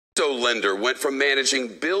Lender went from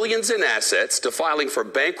managing billions in assets to filing for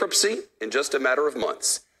bankruptcy in just a matter of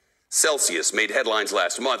months. Celsius made headlines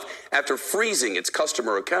last month after freezing its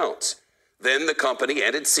customer accounts. Then the company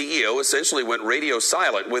and its CEO essentially went radio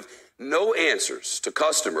silent with no answers to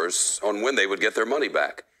customers on when they would get their money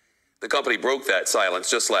back. The company broke that silence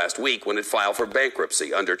just last week when it filed for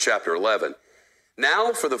bankruptcy under Chapter 11.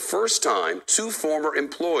 Now, for the first time, two former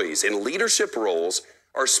employees in leadership roles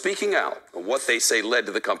are speaking out on what they say led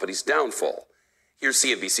to the company's downfall. Here's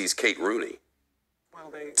CNBC's Kate Rooney.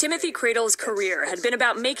 Timothy Cradle's career had been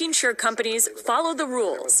about making sure companies followed the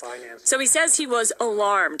rules. So he says he was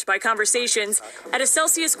alarmed by conversations at a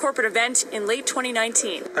Celsius corporate event in late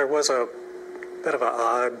 2019. There was a bit of an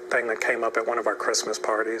odd thing that came up at one of our Christmas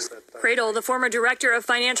parties. Cradle, the former director of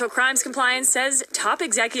financial crimes compliance, says top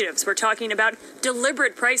executives were talking about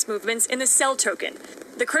deliberate price movements in the CEL token.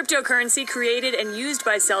 The cryptocurrency created and used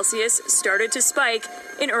by Celsius started to spike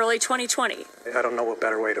in early 2020. I don't know what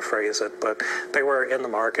better way to phrase it, but they were in the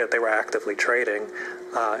market, they were actively trading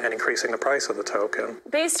and increasing the price of the token.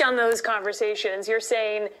 Based on those conversations, you're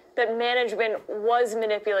saying that management was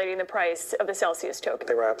manipulating the price of the Celsius token.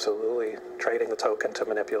 They were absolutely trading the token to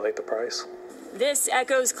manipulate the price. This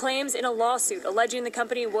echoes claims in a lawsuit alleging the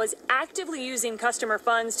company was actively using customer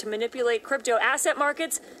funds to manipulate crypto asset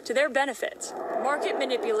markets to their benefit. Market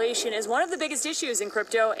manipulation is one of the biggest issues in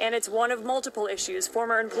crypto, and it's one of multiple issues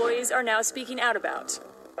former employees are now speaking out about.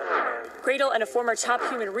 Cradle and a former top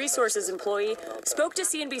human resources employee spoke to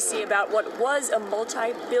CNBC about what was a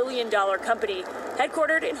multi-billion-dollar company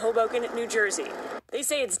headquartered in Hoboken, New Jersey. They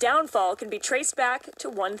say its downfall can be traced back to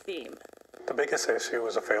one theme. The biggest issue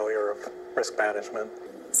was a failure of risk management.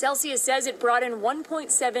 Celsius says it brought in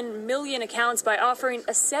 1.7 million accounts by offering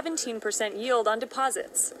a 17% yield on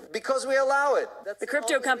deposits. Because we allow it. The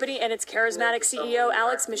crypto company and its charismatic CEO,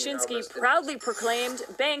 Alex Mashinsky, proudly proclaimed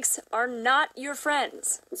banks are not your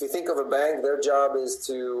friends. If you think of a bank, their job is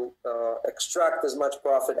to extract as much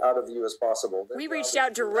profit out of you as possible. We reached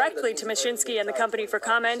out directly to Mashinsky and the company for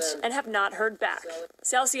comment and have not heard back.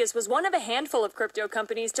 Celsius was one of a handful of crypto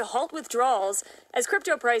companies to halt withdrawals as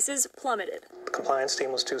crypto prices plummeted. The compliance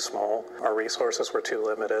team was too small. Our resources were too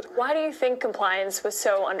limited. Why do you think compliance was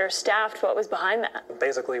so understaffed? What was behind that?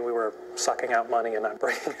 Basically, we were sucking out money and not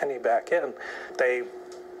bringing any back in. They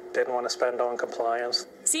didn't want to spend on compliance.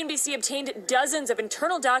 CNBC obtained dozens of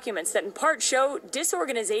internal documents that in part show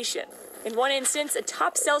disorganization. In one instance, a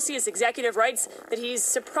top Celsius executive writes that he's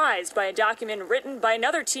surprised by a document written by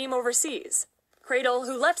another team overseas. Cradle,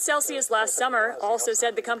 who left Celsius last summer, also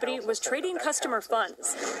said the company was trading customer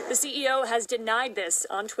funds. The CEO has denied this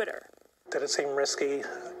on Twitter. Did it seem risky?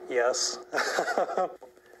 Yes.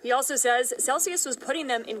 He also says Celsius was putting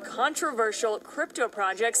them in controversial crypto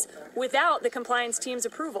projects without the compliance team's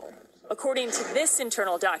approval. According to this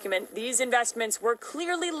internal document, these investments were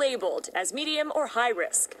clearly labeled as medium or high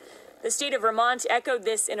risk. The state of Vermont echoed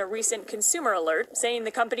this in a recent consumer alert, saying the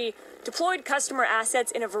company deployed customer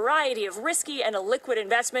assets in a variety of risky and illiquid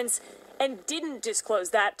investments and didn't disclose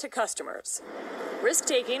that to customers.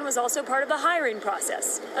 Risk-taking was also part of the hiring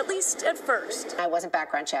process, at least at first. I wasn't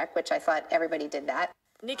background checked, which I thought everybody did that.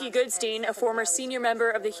 Nikki Goodstein, a former senior member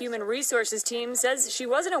of the human resources team, says she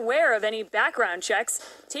wasn't aware of any background checks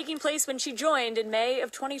taking place when she joined in May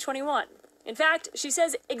of 2021. In fact, she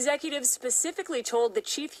says executives specifically told the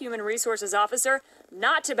chief human resources officer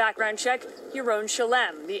not to background check Yaron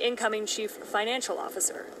Shalem, the incoming chief financial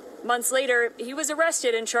officer. Months later, he was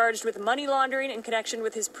arrested and charged with money laundering in connection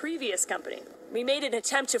with his previous company. We made an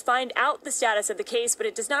attempt to find out the status of the case, but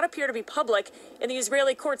it does not appear to be public in the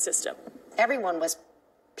Israeli court system. Everyone was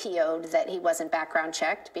PO'd that he wasn't background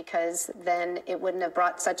checked, because then it wouldn't have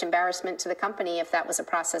brought such embarrassment to the company if that was a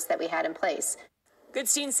process that we had in place.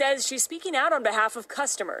 Goodstein says she's speaking out on behalf of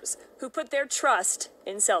customers who put their trust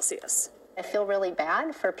in Celsius. I feel really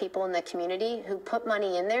bad for people in the community who put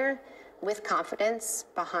money in there with confidence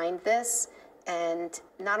behind this, and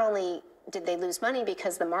not only did they lose money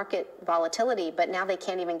because the market volatility, but now they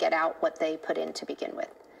can't even get out what they put in to begin with.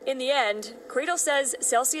 In the end, Cradle says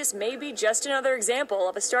Celsius may be just another example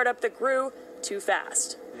of a startup that grew too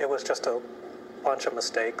fast. It was just a bunch of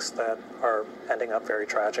mistakes that are ending up very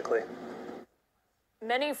tragically.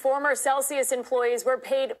 Many former Celsius employees were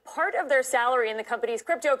paid part of their salary in the company's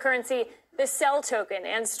cryptocurrency, the CEL token,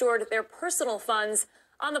 and stored their personal funds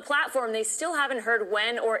on the platform. They still haven't heard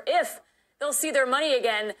when or if they'll see their money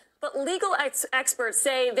again, but legal experts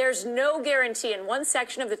say there's no guarantee. In one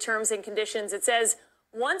section of the terms and conditions, it says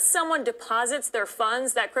once someone deposits their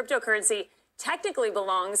funds, that cryptocurrency technically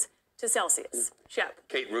belongs to Celsius. Shep.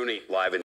 Kate Rooney live in